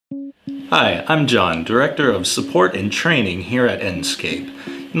Hi, I'm John, Director of Support and Training here at Enscape.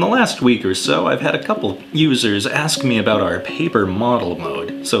 In the last week or so, I've had a couple users ask me about our paper model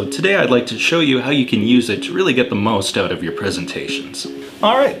mode. So today I'd like to show you how you can use it to really get the most out of your presentations.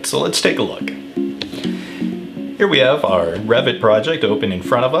 Alright, so let's take a look. Here we have our Revit project open in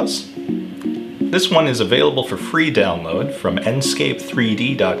front of us. This one is available for free download from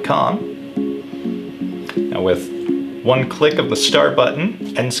enscape3d.com. Now with one click of the Start button,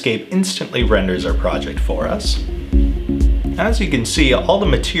 Enscape instantly renders our project for us. As you can see, all the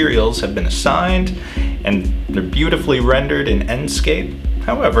materials have been assigned and they're beautifully rendered in Enscape.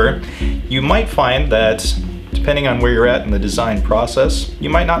 However, you might find that depending on where you're at in the design process,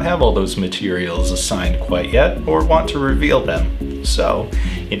 you might not have all those materials assigned quite yet or want to reveal them. So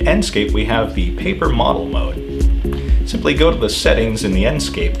in Enscape we have the Paper Model mode. Simply go to the Settings in the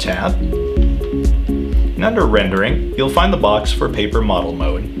Enscape tab. And under Rendering, you'll find the box for Paper Model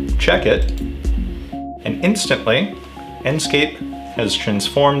mode. Check it, and instantly, Enscape has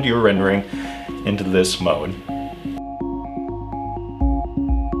transformed your rendering into this mode.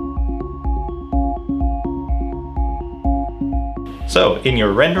 So, in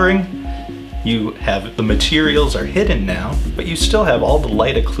your rendering, you have the materials are hidden now, but you still have all the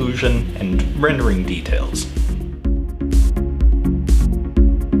light occlusion and rendering details.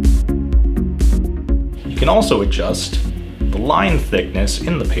 You can also adjust the line thickness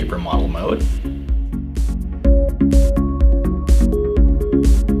in the Paper Model mode.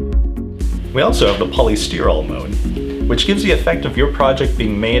 We also have the Polystyrol mode, which gives the effect of your project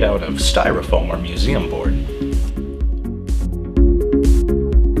being made out of styrofoam or museum board.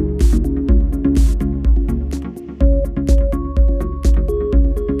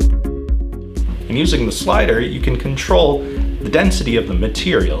 And using the slider, you can control the density of the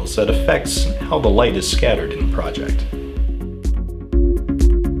materials that affects how the light is scattered in the project.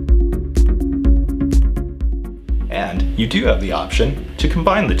 And you do have the option to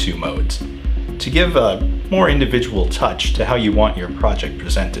combine the two modes to give a more individual touch to how you want your project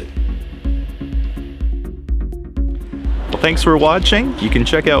presented. Well, thanks for watching. You can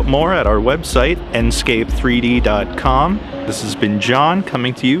check out more at our website, enscape3d.com. This has been John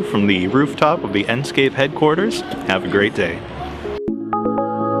coming to you from the rooftop of the Enscape headquarters. Have a great day.